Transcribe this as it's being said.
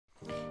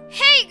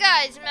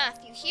guys,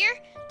 Matthew here.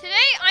 Today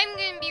I'm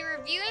going to be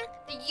reviewing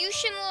the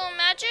Yuxin Little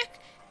Magic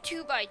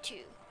 2x2.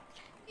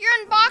 Your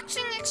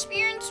unboxing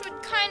experience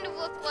would kind of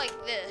look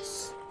like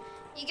this.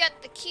 You get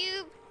the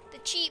cube, the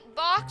cheap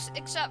box,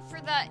 except for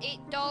that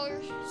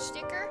 $8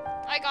 sticker.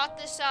 I got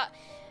this at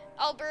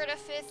Alberta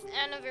 5th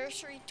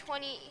Anniversary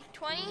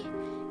 2020,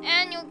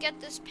 and you'll get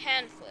this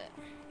pamphlet.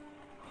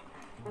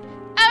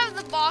 Out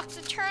of the box,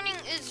 the turning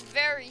is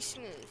very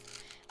smooth.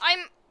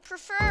 I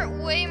prefer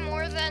it way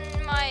more than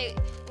my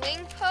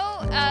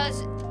Lingpo,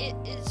 as it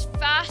is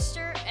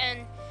faster and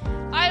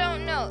I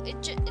don't know,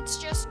 it's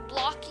just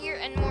blockier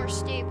and more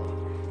stable.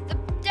 The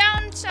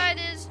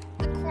downside is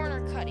the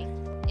corner cutting.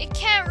 It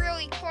can't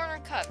really corner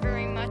cut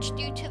very much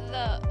due to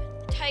the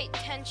tight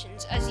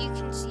tensions, as you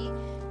can see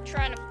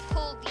trying to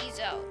pull these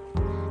out.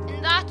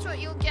 And that's what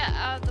you'll get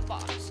out of the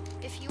box.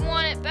 If you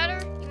want it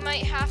better, you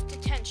might have to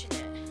tension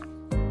it.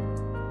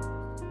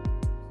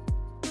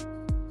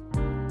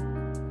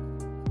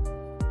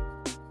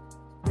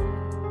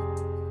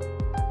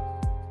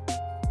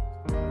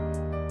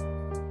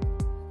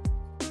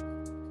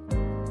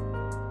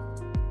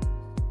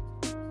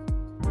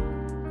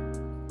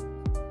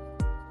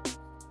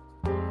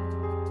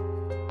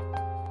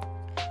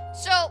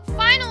 So,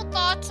 final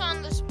thoughts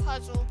on this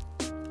puzzle.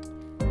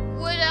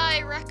 Would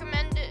I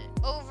recommend it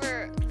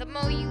over the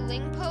Moyu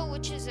Lingpo,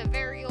 which is a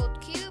very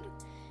old cube?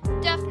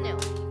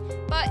 Definitely.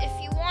 But if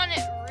you want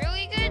it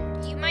really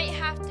good, you might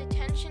have to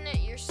tension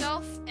it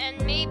yourself and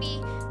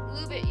maybe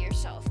lube it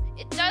yourself.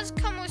 It does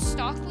come with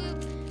stock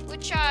lube,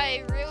 which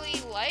I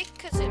really like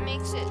because it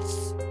makes it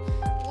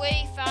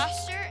way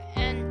faster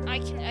and I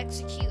can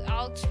execute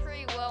Alex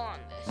pretty well on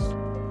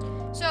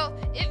this. So,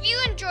 if you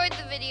enjoyed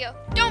the video,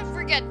 don't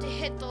forget to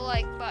hit the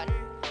like button.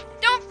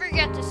 Don't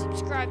forget to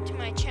subscribe to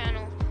my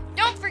channel.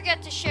 Don't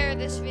forget to share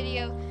this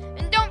video.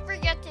 And don't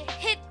forget to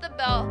hit the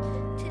bell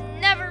to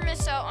never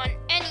miss out on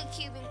any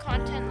cubing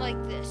content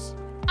like this.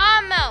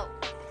 I'm out.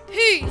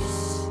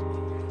 Peace.